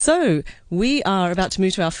So we are about to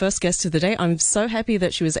move to our first guest of the day. I'm so happy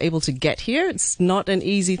that she was able to get here. It's not an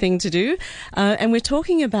easy thing to do. And we're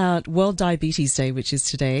talking about World Diabetes Day, which is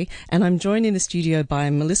today. And I'm joined in the studio by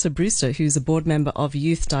Melissa Brewster, who's a board member of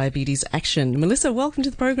Youth Diabetes Action. Melissa, welcome to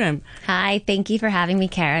the program. Hi, thank you for having me,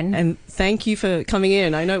 Karen. And thank you for coming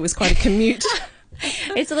in. I know it was quite a commute.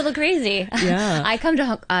 It's a little crazy. Yeah. I come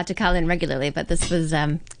to call in regularly, but this was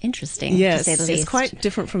interesting, yes, to say the least. It's quite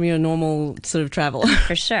different from your normal sort of travel.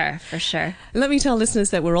 For sure, for sure. Let me tell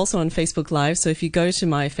listeners that we're also on Facebook Live. So if you go to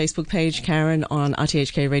my Facebook page, Karen, on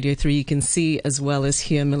RTHK Radio 3, you can see as well as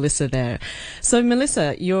hear Melissa there. So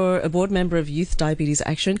Melissa, you're a board member of Youth Diabetes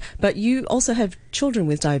Action, but you also have children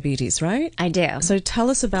with diabetes, right? I do. So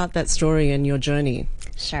tell us about that story and your journey.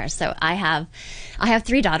 Sure. So I have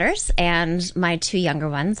 3 daughters, and my 2 younger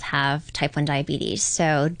ones have type 1 diabetes.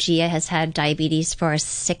 So Gia has had diabetes for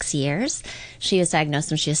 6 years. She was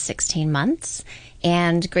diagnosed when she was 16 months.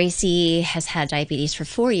 And Gracie has had diabetes for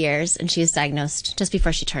 4 years, and she was diagnosed just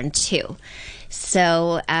before she turned 2.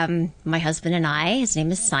 So my husband and I, his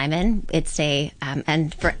name is Simon. It's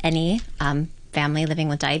and for any family living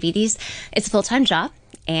with diabetes, it's a full-time job,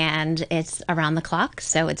 and it's around the clock.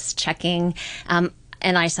 So it's checking.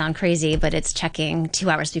 And I sound crazy, but it's checking 2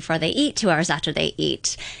 hours before they eat, 2 hours after they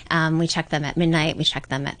eat. We check them at midnight. We check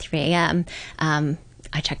them at 3 a.m.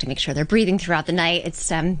 I check to make sure they're breathing throughout the night. It's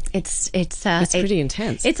pretty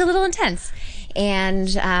intense. It's a little intense. And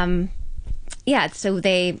yeah, so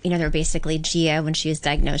they're basically Gia, when she was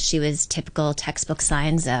diagnosed, she was typical textbook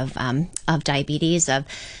signs of diabetes.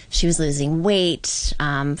 She was losing weight,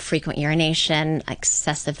 frequent urination,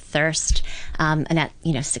 excessive thirst. And at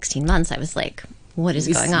 16 months, I was like, what is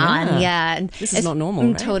going on? Yeah. And this is not normal,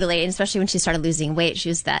 right? Totally. And especially when she started losing weight, she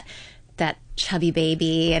was that chubby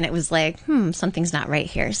baby, and it was like, something's not right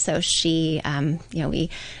here. So she,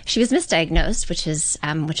 she was misdiagnosed,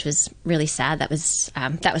 which was really sad. That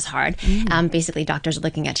was hard. Basically, doctors are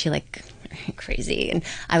looking at you like crazy. And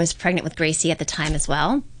I was pregnant with Gracie at the time as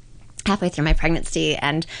well, halfway through my pregnancy.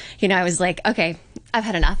 And, I was like, okay, I've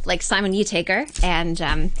had enough. Like, Simon, you take her.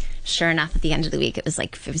 And sure enough, at the end of the week, it was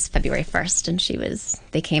February 1st. And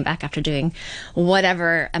they came back after doing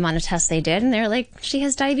whatever amount of tests they did. And they're like, she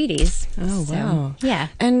has diabetes. Oh, wow. Yeah.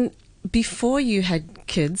 And before you had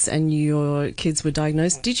kids and your kids were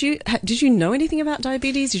diagnosed, did you know anything about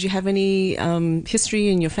diabetes? Did you have any history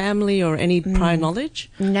in your family or any prior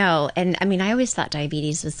knowledge? No. And I always thought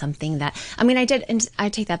diabetes was something that, I did, and I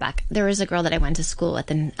take that back. There was a girl that I went to school at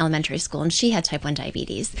the elementary school, and she had type 1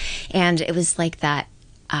 diabetes. And it was like that.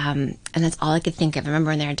 And that's all I could think of. I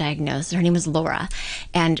remember when they were diagnosed. Her name was Laura,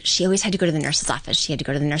 and she always had to go to the nurse's office. She had to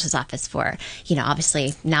go to the nurse's office for,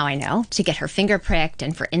 obviously now I know, to get her finger pricked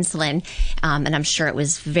and for insulin. And I'm sure it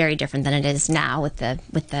was very different than it is now with the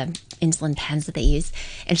insulin pens that they use.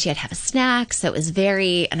 And she had to have a snack, so it was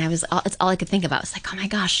it's all I could think about. It was like, oh my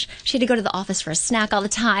gosh, she had to go to the office for a snack all the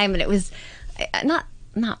time, and it was not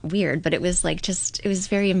weird, but it was like it was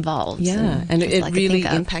very involved. Yeah, and it really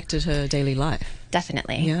impacted her daily life.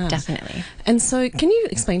 Definitely. Yeah. Definitely. And so can you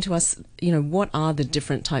explain to us, what are the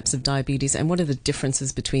different types of diabetes and what are the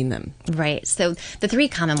differences between them? Right. So the 3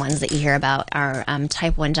 common ones that you hear about are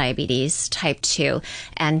type 1 diabetes, type 2,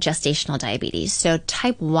 and gestational diabetes. So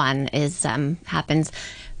type 1 happens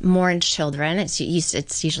more in children. It's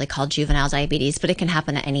usually called juvenile diabetes, but it can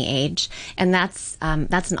happen at any age. And that's an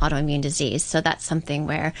autoimmune disease. So that's something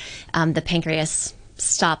where the pancreas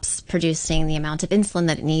stops producing the amount of insulin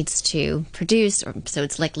that it needs to produce, so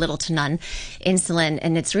it's like little to none insulin.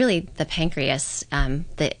 And it's really the pancreas,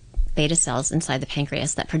 the beta cells inside the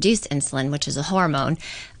pancreas that produce insulin, which is a hormone,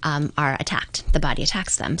 are attacked. The body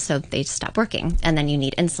attacks them, so they stop working. And then you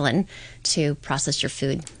need insulin to process your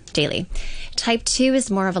food daily. Type 2 is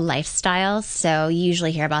more of a lifestyle, so you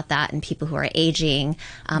usually hear about that in people who are aging.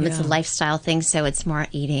 It's a lifestyle thing, so it's more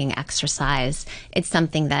eating, exercise. It's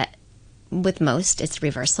something that with most, it's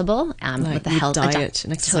reversible with the health diet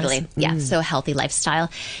and exercise. Totally, yeah. So a healthy lifestyle,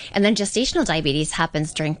 and then gestational diabetes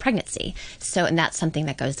happens during pregnancy. And that's something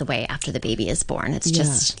that goes away after the baby is born. It's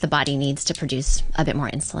just the body needs to produce a bit more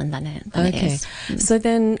insulin than it is. So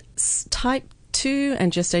then, type 2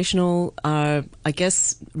 and gestational are, I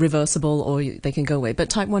guess, reversible, or they can go away. But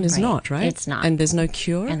type 1 is not, right? It's not, and there's no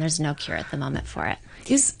cure. And there's no cure at the moment for it.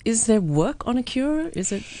 Is there work on a cure?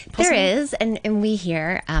 Is it possible? There is, and we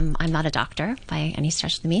hear, I'm not a doctor by any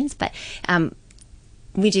stretch of the means, but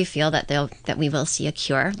we do feel that we will see a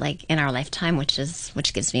cure like in our lifetime,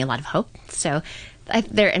 which gives me a lot of hope. So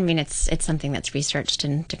it's something that's researched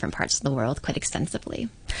in different parts of the world quite extensively.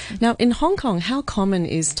 Now, in Hong Kong, how common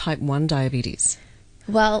is type 1 diabetes?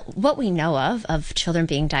 Well, what we know of children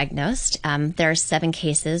being diagnosed, there are 7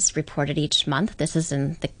 cases reported each month. This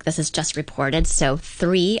is just reported. So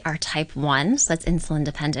 3 are type 1, so that's insulin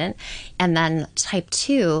dependent, and then type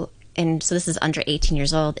 2. And so this is under 18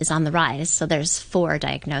 years old, is on the rise. So there's 4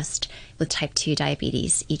 diagnosed with type 2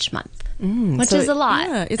 diabetes each month, which is a lot.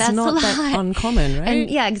 Yeah, it's That's not a that lot. uncommon, right? And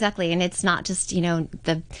yeah, exactly. And it's not just,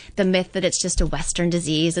 the myth that it's just a Western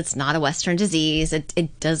disease. It's not a Western disease.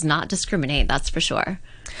 It does not discriminate, that's for sure.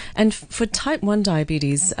 And for type 1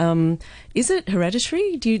 diabetes, is it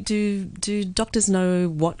hereditary? Do doctors know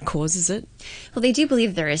what causes it? Well, they do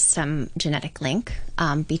believe there is some genetic link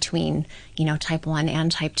between, type 1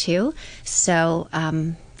 and type 2. So,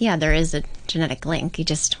 yeah, there is a genetic link. You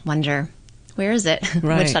just wonder, where is it?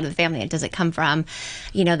 Right. Which side of the family does it come from?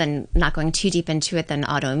 Then not going too deep into it, then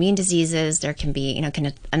autoimmune diseases. There can be, an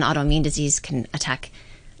autoimmune disease can attack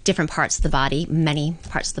different parts of the body, many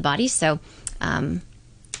parts of the body. So,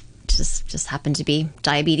 just happened to be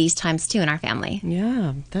diabetes times 2 in our family.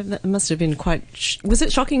 Yeah, that must have been quite. Was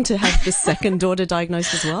it shocking to have the second daughter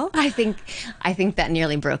diagnosed as well? I think that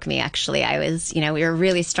nearly broke me. Actually, I was, we were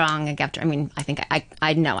really strong after. I think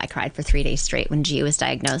I know I cried for 3 days straight when Gia was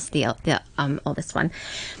diagnosed, the oldest one.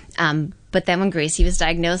 But then when Gracie was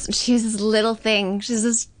diagnosed, she was this little thing.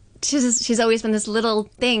 She's always been this little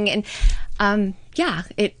thing, and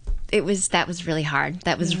that was really hard.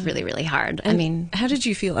 That was really, really hard. And how did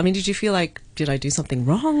you feel? Did you feel like, did I do something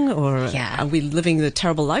wrong, or are we living the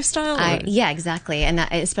terrible lifestyle? Yeah, exactly. And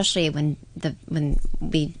especially when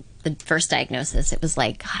the first diagnosis, it was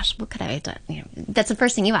like, gosh, what could I have done? That's the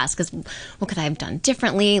first thing you ask is, what could I have done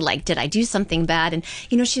differently? Like, did I do something bad? And,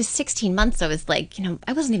 she was 16 months. So it was like,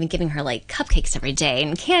 I wasn't even giving her like cupcakes every day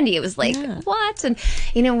and candy. It was like, what? And,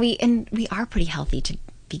 we are pretty healthy to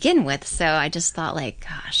begin with. So I just thought like,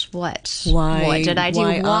 gosh, what did I do?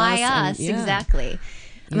 Why us? Exactly.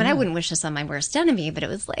 I wouldn't wish this on my worst enemy, but it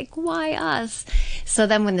was like, why us? So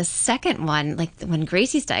then when the second one, like when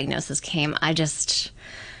Gracie's diagnosis came, I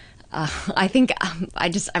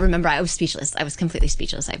remember I was speechless. I was completely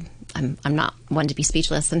speechless. I'm not one to be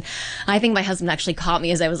speechless. And I think my husband actually caught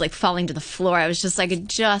me as I was like falling to the floor. I was just like, it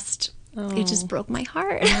just broke my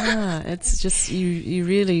heart. Yeah, it's just, you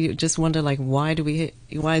really just wonder, like, why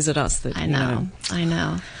is it us that, I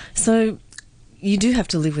know. So you do have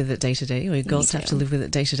to live with it day to day, or your girls have to live with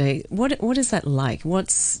it day to day. What is that like?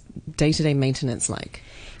 What's day-to-day maintenance like?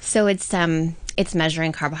 So it's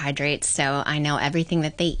measuring carbohydrates. So I know everything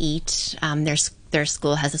that they eat. Their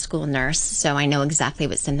school has a school nurse, so I know exactly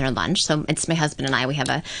what's in their lunch. So it's my husband and I. We have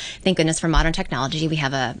thank goodness for modern technology, we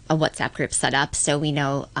have a WhatsApp group set up, so we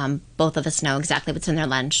know, both of us know exactly what's in their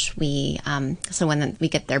lunch. So when we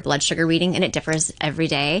get their blood sugar reading, and it differs every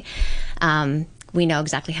day, we know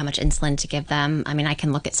exactly how much insulin to give them. I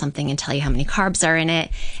can look at something and tell you how many carbs are in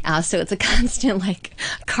it. So it's a constant like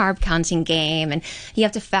carb counting game, and you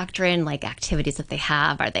have to factor in like activities that they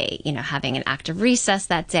have. Are they, having an active recess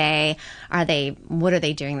that day? What are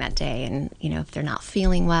they doing that day? And if they're not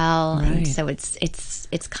feeling well, right. And so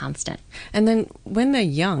it's constant. And then when they're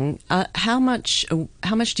young, how much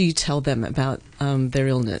do you tell them about their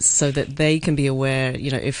illness, so that they can be aware?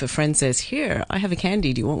 If a friend says, "Here, I have a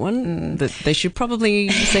candy. Do you want one?" That they should probably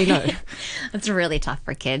say no. It's really tough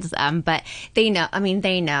for kids, but they know.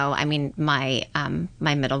 They know.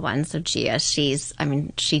 My middle one, so Gia, she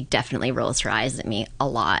definitely rolls her eyes at me a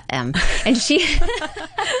lot, and she,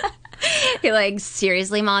 you're like,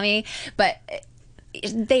 seriously, mommy, but.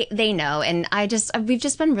 They know, and we've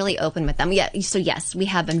just been really open with them. Yeah, so yes, we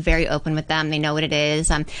have been very open with them. They know what it is.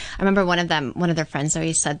 I remember one of their friends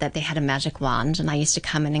always said that they had a magic wand, and I used to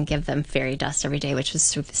come in and give them fairy dust every day, which was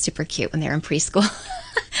super cute when they were in preschool.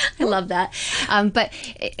 I love that. But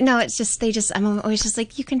no, it's just I'm always just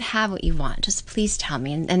like, you can have what you want. Just please tell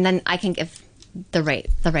me, and then I can give the right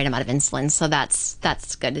amount of insulin. So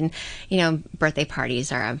that's good. And birthday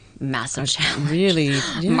parties are a massive challenge. Really,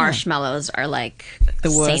 yeah. Marshmallows are like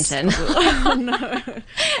the worst. Satan. Oh no.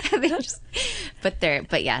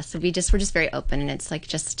 But yeah. So we're just very open, and it's like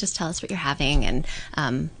just tell us what you're having, and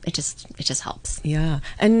it just helps. Yeah.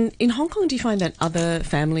 And in Hong Kong, do you find that other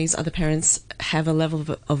families, other parents have a level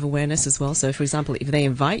of awareness as well? So, for example, if they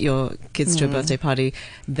invite your kids to a birthday party,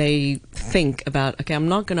 they think about, okay, I'm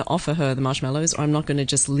not going to offer her the marshmallows, or I'm not going to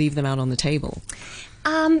just leave them out on the table.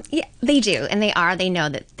 Yeah, they do, and they know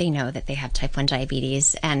that they have type 1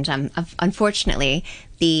 diabetes, and unfortunately,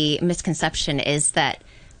 the misconception is that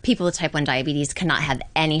people with type 1 diabetes cannot have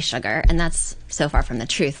any sugar, and that's so far from the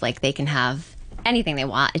truth. Like, they can have anything they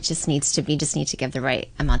want. It just needs to be, just need to give the right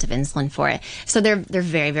amount of insulin for it. So they're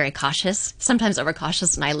very, very cautious, sometimes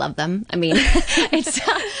overcautious, and I love them. I mean,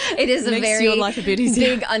 it is a very your life a bit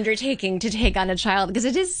easier. big undertaking to take on a child, because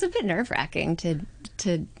it is a bit nerve-wracking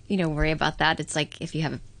to worry about that. It's like if you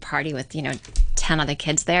have a party with 10 other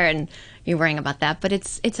kids there and you're worrying about that, but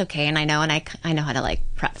it's okay, and I know how to like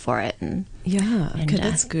prep for it and okay,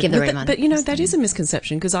 that's good. Give the right amount. But that is a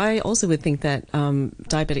misconception, because I also would think that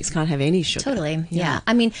diabetics can't have any sugar. Totally, yeah.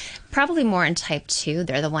 I mean, probably more in type 2.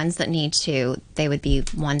 They're the ones that they would be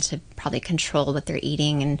one to probably control what they're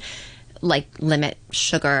eating and like limit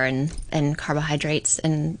sugar and carbohydrates,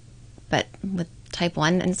 but with type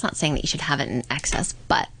 1, and it's not saying that you should have it in excess,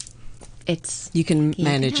 but you can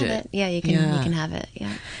manage it. Yeah, you can have it.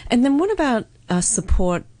 Yeah. And then what about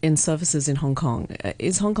support in services in Hong Kong?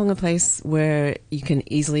 Is Hong Kong a place where you can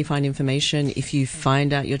easily find information if you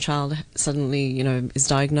find out your child suddenly, is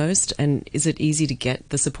diagnosed? And is it easy to get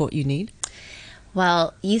the support you need?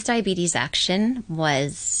 Well, Youth Diabetes Action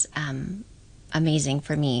was amazing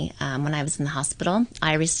for me. When I was in the hospital,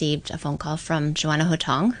 I received a phone call from Joanna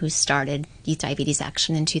Hotong, who started Youth Diabetes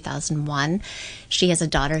Action in 2001. She has a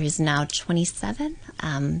daughter who's now 27,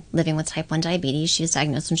 living with type 1 diabetes. She was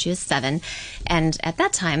diagnosed when she was 7. And at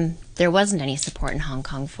that time, there wasn't any support in Hong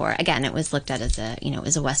Kong for it. Again, it was looked at as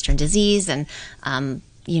a Western disease, and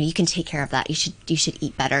you can take care of that. You should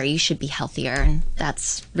eat better. You should be healthier, and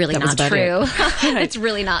that's really not true. It's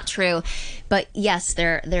really not true. But yes,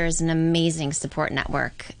 there is an amazing support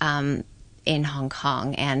network in Hong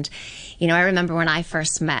Kong, and I remember when I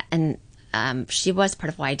first met, and she was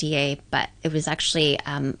part of YDA, but it was actually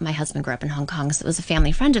my husband grew up in Hong Kong, so it was a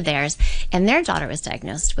family friend of theirs, and their daughter was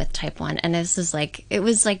diagnosed with type 1, and it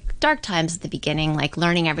was like dark times at the beginning, like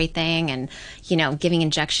learning everything and giving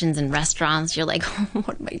injections in restaurants. You're like,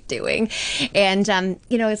 what am I doing? And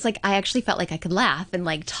it's like I actually felt like I could laugh and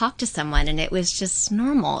like talk to someone, and it was just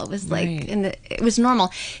normal. It was like it was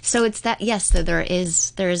normal. So it's that, yes, so there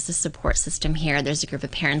is the support system here. There's a group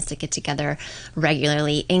of parents that get together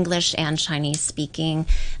regularly, English and Chinese speaking.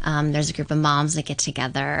 There's a group of moms that get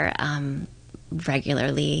together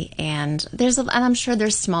regularly, and I'm sure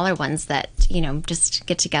there's smaller ones that just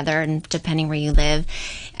get together, and depending where you live,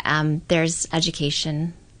 there's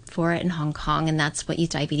education for it in Hong Kong, and that's what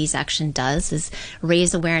Youth Diabetes Action does, is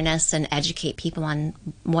raise awareness and educate people on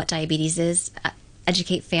what diabetes is,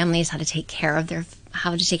 educate families how to take care of their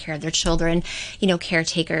children,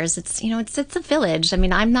 caretakers. It's a village. I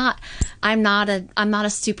mean, I'm not a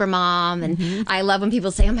super mom, and I love when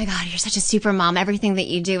people say, "Oh my God, you're such a super mom, everything that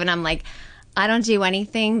you do," and I'm like, I don't do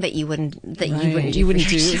anything that you wouldn't do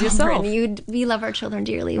yourself. We love our children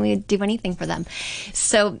dearly, and we would do anything for them.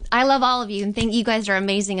 So I love all of you, and think you guys are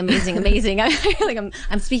amazing. I feel like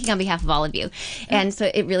I'm speaking on behalf of all of you, and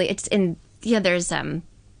so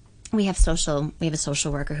we have a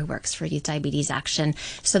social worker who works for Youth Diabetes Action.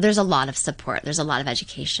 So there's a lot of support. There's a lot of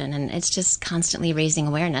education, and it's just constantly raising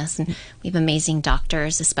awareness. And we have amazing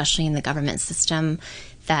doctors, especially in the government system,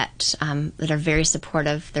 that are very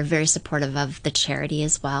supportive. They're very supportive of the charity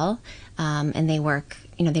as well, and they work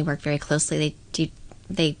very closely.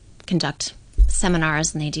 They conduct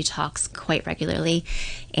seminars, and they do talks quite regularly,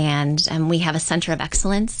 and we have a center of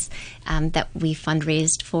excellence that we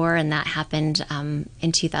fundraised for, and that happened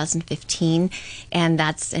in 2015, and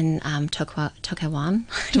that's in Tokawan.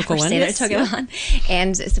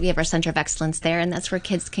 And so we have our center of excellence there, and that's where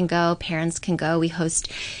kids can go, parents can go. We host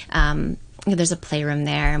there's a playroom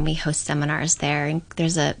there, and we host seminars there, and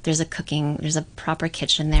there's a proper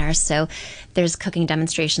kitchen there, so there's cooking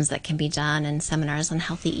demonstrations that can be done, and seminars on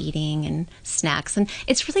healthy eating and snacks, and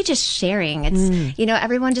it's really just sharing. It's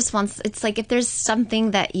everyone just wants, it's like if there's something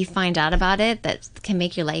that you find out about it that can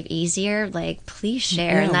make your life easier, like please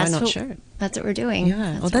share. And that's what we're doing.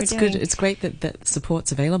 Yeah, that's good. It's great that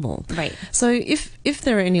support's available. Right. So if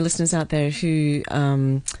there are any listeners out there who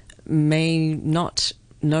may not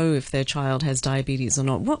know if their child has diabetes or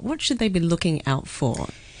not, what should they be looking out for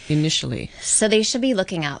initially? So they should be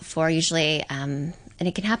looking out for usually, and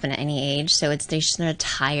it can happen at any age, so they're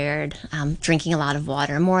tired, drinking a lot of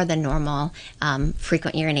water, more than normal,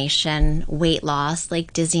 frequent urination, weight loss,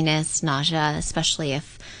 like dizziness, nausea, especially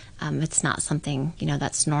if it's not something,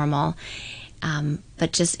 that's normal.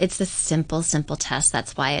 But it's a simple test.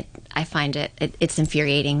 That's why I find it's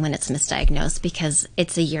infuriating when it's misdiagnosed, because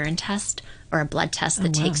it's a urine test or a blood test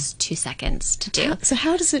that takes 2 seconds to do. So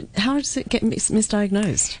how does it get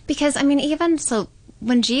misdiagnosed? Because even so,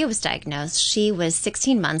 when Gia was diagnosed, she was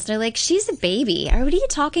 16 months. They're like, she's a baby. What are you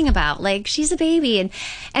talking about? Like, she's a baby,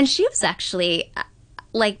 and she was actually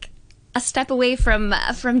like a step away from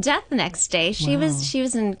death the next day. She was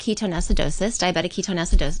in ketoacidosis, diabetic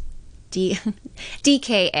ketoacidosis,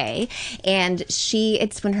 DKA, and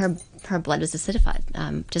it's when her blood was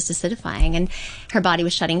acidifying, and her body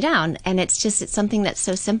was shutting down. And it's something that's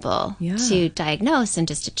so simple to diagnose and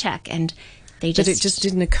just to check. And but it just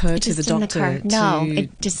didn't occur to the doctor. No,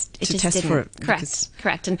 it just test didn't. for it.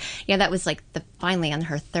 Correct. And that was like finally on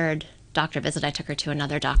her third doctor visit, I took her to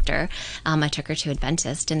another doctor. I took her to a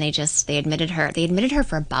dentist, and they admitted her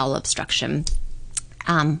for a bowel obstruction,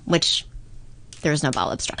 which there was no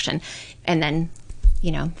bowel obstruction. And then,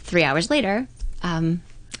 3 hours later,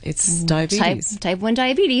 it's diabetes. Type 1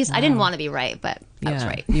 diabetes. Wow. I didn't want to be right, but I was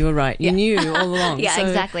right. You were right. You knew all along. Yeah, so,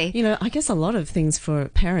 exactly. I guess a lot of things for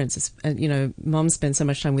parents, moms spend so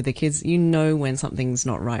much time with their kids, when something's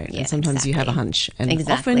not right. Yeah, and sometimes you have a hunch. And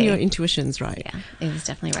exactly. often your intuition's right. Yeah, it was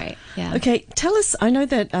definitely right. Yeah. Okay, tell us, I know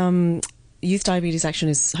that Youth Diabetes Action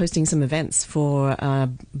is hosting some events for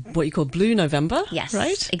what you call Blue November. Yes,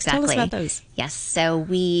 right? Exactly. Tell us about those. Yes, so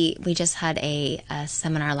we just had a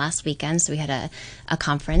seminar last weekend. So we had a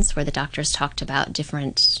conference where the doctors talked about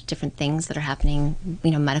different things that are happening,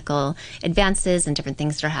 medical advances and different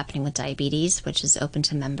things that are happening with diabetes, which is open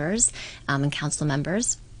to members and council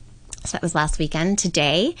members. So that was last weekend.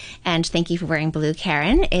 Today, and thank you for wearing blue,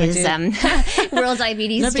 Karen, is World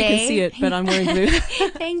Diabetes Nobody Day. Nobody can see it, but I'm wearing blue.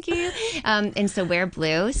 Thank you. And so wear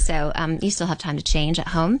blue, so you still have time to change at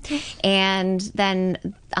home. And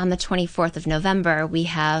then on the 24th of November, we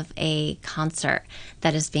have a concert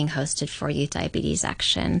that is being hosted for Youth Diabetes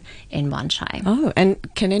Action in Wan Chai. Oh, and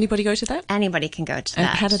can anybody go to that? Anybody can go to that. And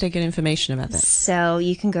how do they get information about that? So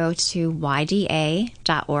you can go to yda.org.hk,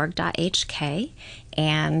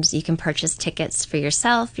 and you can purchase tickets for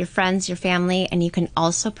yourself, your friends, your family, and you can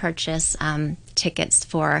also purchase tickets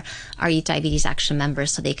for our Youth Diabetes Action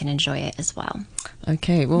members so they can enjoy it as well.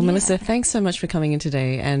 Okay. Well, Melissa, thanks so much for coming in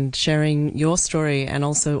today and sharing your story and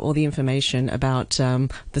also all the information about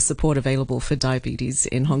the support available for diabetes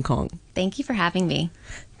in Hong Kong. Thank you for having me.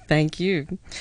 Thank you.